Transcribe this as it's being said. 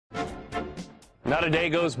Not a day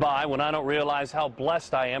goes by when I don't realize how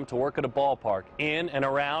blessed I am to work at a ballpark, in and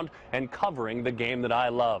around and covering the game that I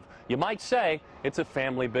love. You might say it's a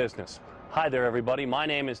family business. Hi there, everybody. My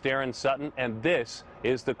name is Darren Sutton, and this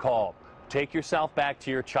is The Call. Take yourself back to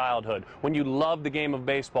your childhood when you loved the game of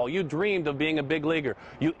baseball. You dreamed of being a big leaguer.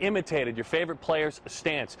 You imitated your favorite player's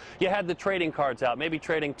stance. You had the trading cards out, maybe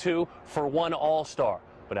trading 2 for 1 all-star.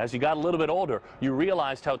 But as you got a little bit older, you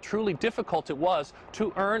realized how truly difficult it was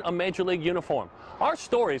to earn a major league uniform. Our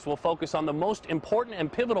stories will focus on the most important and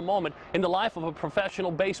pivotal moment in the life of a professional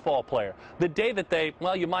baseball player. The day that they,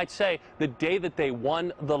 well, you might say, the day that they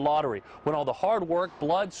won the lottery, when all the hard work,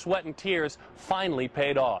 blood, sweat, and tears finally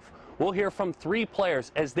paid off. We'll hear from 3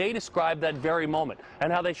 players as they describe that very moment and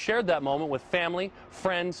how they shared that moment with family,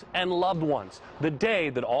 friends, and loved ones. The day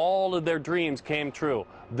that all of their dreams came true.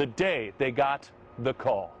 The day they got the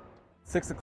call. 6 o'clock.